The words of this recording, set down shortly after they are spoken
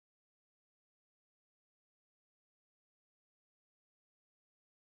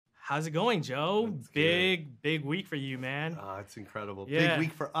How's it going, Joe? That's Big week for you, man. It's incredible. Yeah. Big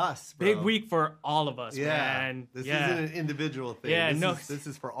week for us, bro. Big week for all of us, Yeah. man. This Yeah. isn't an individual thing. Yeah, This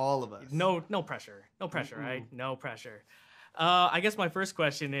is for all of us. No pressure. No pressure, right? No pressure. I guess my first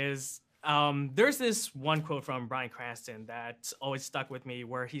question is, there's this one quote from Bryan Cranston that always stuck with me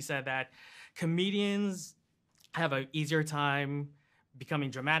where he said that comedians have an easier time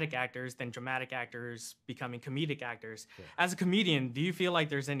becoming dramatic actors than dramatic actors becoming comedic actors. Yeah. As a comedian, do you feel like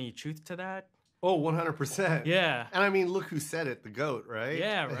there's any truth to that? Oh, 100%. Yeah. And I mean, look who said it, the GOAT, right?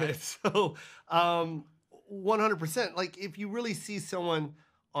 Yeah, right. So, 100%. Like, if you really see someone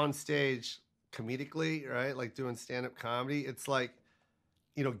on stage comedically, right, like doing stand-up comedy, it's like,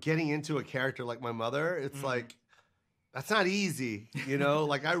 you know, getting into a character like my mother, it's like, that's not easy, you know?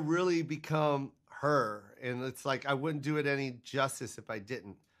 Like, I really become her, and it's like I wouldn't do it any justice if I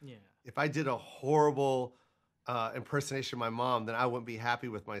didn't. Yeah. If I did a horrible impersonation of my mom, then I wouldn't be happy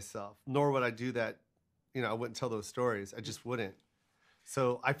with myself. Nor would I do that, you know, I wouldn't tell those stories. I just wouldn't.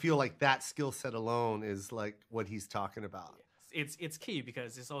 So I feel like that skill set alone is like what he's talking about. It's key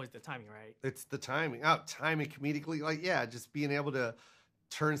because it's always the timing, right? It's the timing. Timing comedically, like, yeah, just being able to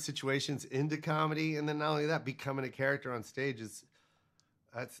turn situations into comedy, and then not only that, becoming a character on stage is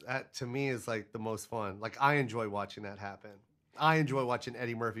that to me is like the most fun. Like, I enjoy watching that happen. I enjoy watching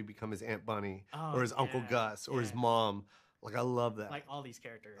Eddie Murphy become his Aunt Bunny or his Uncle Gus or his mom. Like, I love that. Like all these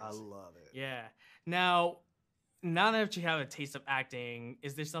characters. I love it. Yeah. Now that you have a taste of acting,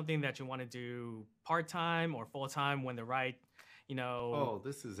 is there something that you want to do part-time or full-time when the right, you know? Oh,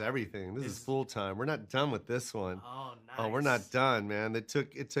 this is everything. This is full-time. We're not done with this one. Oh, nice. Oh, we're not done, man. It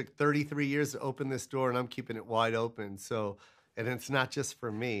took 33 years to open this door, and I'm keeping it wide open. So, and it's not just for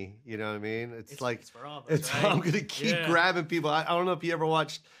me, you know what I mean? It's like, for all of us, right? I'm going to keep grabbing people. I don't know if you ever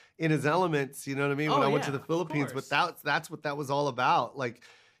watched In His Elements, you know what I mean? When I went to the Philippines, but that's what that was all about. Like,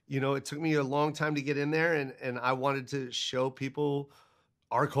 you know, it took me a long time to get in there, and I wanted to show people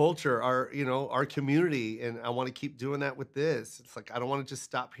our culture, our community, and I want to keep doing that with this. It's like, I don't want to just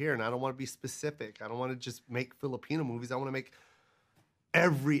stop here, and I don't want to be specific. I don't want to just make Filipino movies. I want to make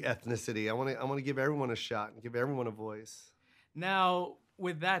every ethnicity. I want to give everyone a shot and give everyone a voice. Now,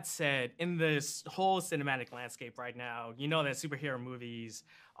 with that said, in this whole cinematic landscape right now, you know that superhero movies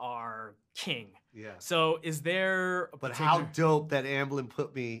are king. Yeah. So is there a But how dope that Amblin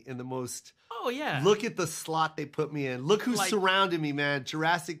put me in the most... Oh, yeah. Look at the slot they put me in. Look who's surrounding me, man.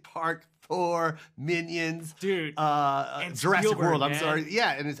 Jurassic Park, Thor, Minions. Dude. Jurassic World, man. I'm sorry.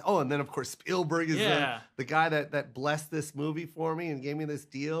 Yeah, and then, of course, Spielberg is the guy that blessed this movie for me and gave me this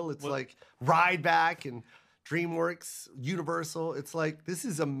deal. It's like Ride Back and DreamWorks, Universal. It's like, this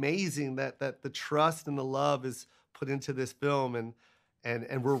is amazing that the trust and the love is put into this film,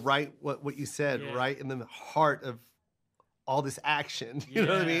 and we're right, what you said, right in the heart of all this action. You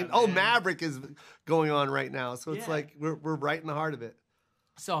know what I mean? Man. Oh, Maverick is going on right now. So it's like, we're right in the heart of it.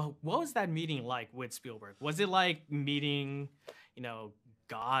 So what was that meeting like with Spielberg? Was it like meeting, you know,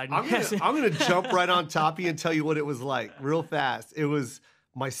 God? I'm gonna jump right on top of you and tell you what it was like real fast. It was,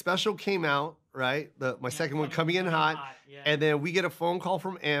 my special came out, right? My second one coming in hot. And then we get a phone call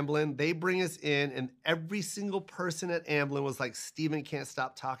from Amblin. They bring us in, and every single person at Amblin was like, Steven can't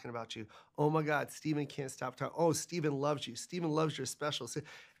stop talking about you. Oh my God, Steven can't stop talking. Oh, Steven loves you. Steven loves your special.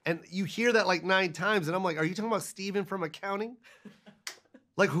 And you hear that like 9 times, and I'm like, are you talking about Steven from accounting?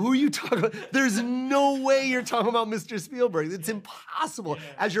 Like, who are you talking about? There's no way you're talking about Mr. Spielberg. It's impossible.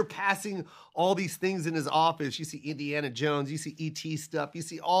 As you're passing all these things in his office, you see Indiana Jones, you see E.T. stuff, you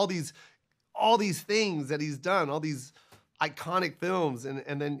see all these things that he's done, all these iconic films,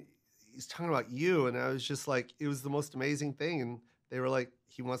 and then he's talking about you, and I was just like, it was the most amazing thing. And they were like,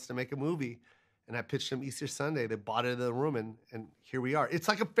 he wants to make a movie. And I pitched him Easter Sunday. They bought it in the room, and here we are. It's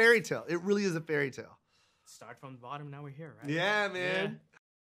like a fairy tale. It really is a fairy tale. Start from the bottom, now we're here, right? Yeah, man.